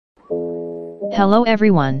Hello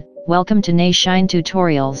everyone, welcome to Shine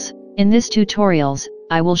Tutorials. In this tutorials,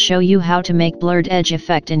 I will show you how to make blurred edge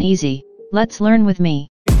effect in easy. Let's learn with me.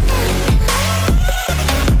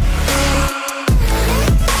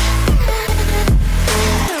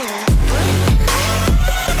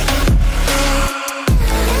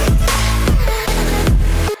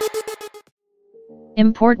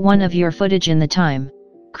 Import one of your footage in the time.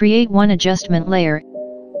 Create one adjustment layer.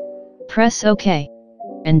 Press OK.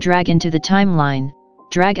 And drag into the timeline.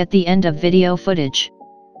 Drag at the end of video footage.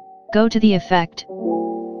 Go to the effect.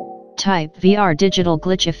 Type VR digital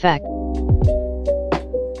glitch effect.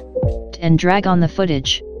 And drag on the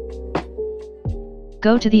footage.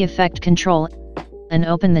 Go to the effect control. And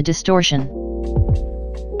open the distortion.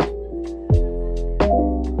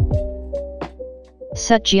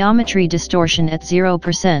 Set geometry distortion at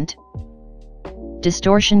 0%.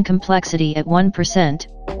 Distortion complexity at 1%.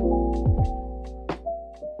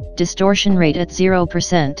 Distortion rate at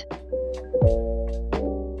 0%.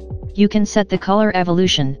 You can set the color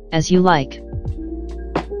evolution as you like.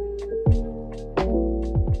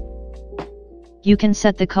 You can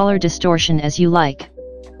set the color distortion as you like.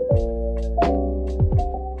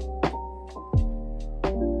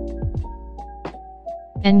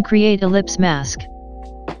 And create ellipse mask.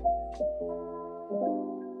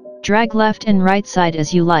 Drag left and right side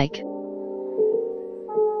as you like.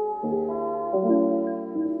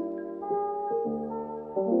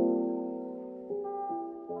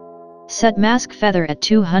 Set mask feather at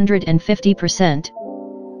 250%.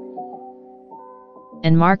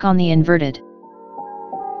 And mark on the inverted.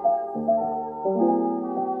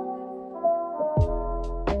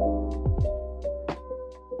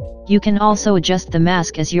 You can also adjust the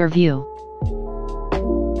mask as your view.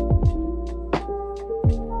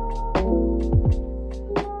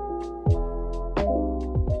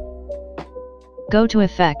 Go to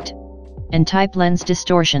Effect, and type Lens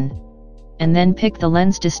Distortion, and then pick the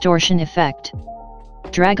Lens Distortion effect.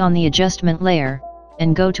 Drag on the adjustment layer,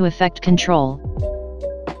 and go to Effect Control.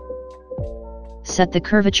 Set the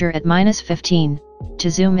curvature at -15, to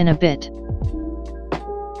zoom in a bit.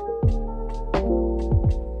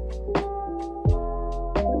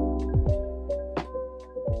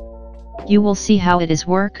 You will see how it is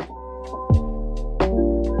work.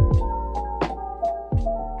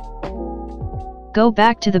 Go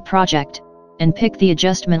back to the project, and pick the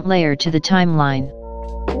adjustment layer to the timeline.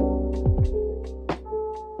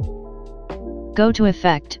 Go to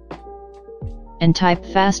Effect, and type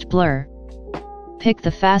Fast Blur. Pick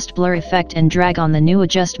the Fast Blur effect and drag on the new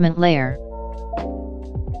adjustment layer.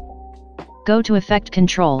 Go to Effect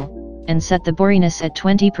Control, and set the blurriness at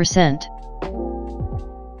 20%.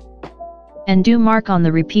 And do mark on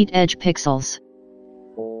the repeat edge pixels.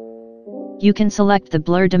 You can select the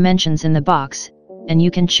blur dimensions in the box, and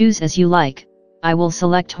you can choose as you like. I will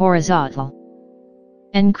select horizontal.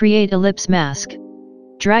 And create ellipse mask.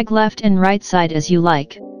 Drag left and right side as you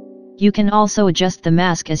like. You can also adjust the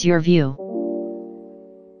mask as your view.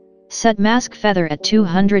 Set mask feather at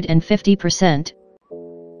 250%.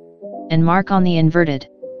 And mark on the inverted.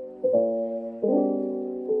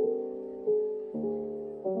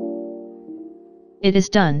 It is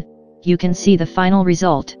done. You can see the final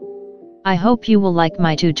result. I hope you will like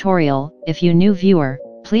my tutorial. If you new viewer,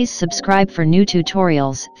 please subscribe for new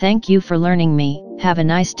tutorials. Thank you for learning me. Have a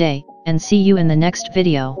nice day, and see you in the next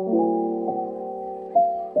video.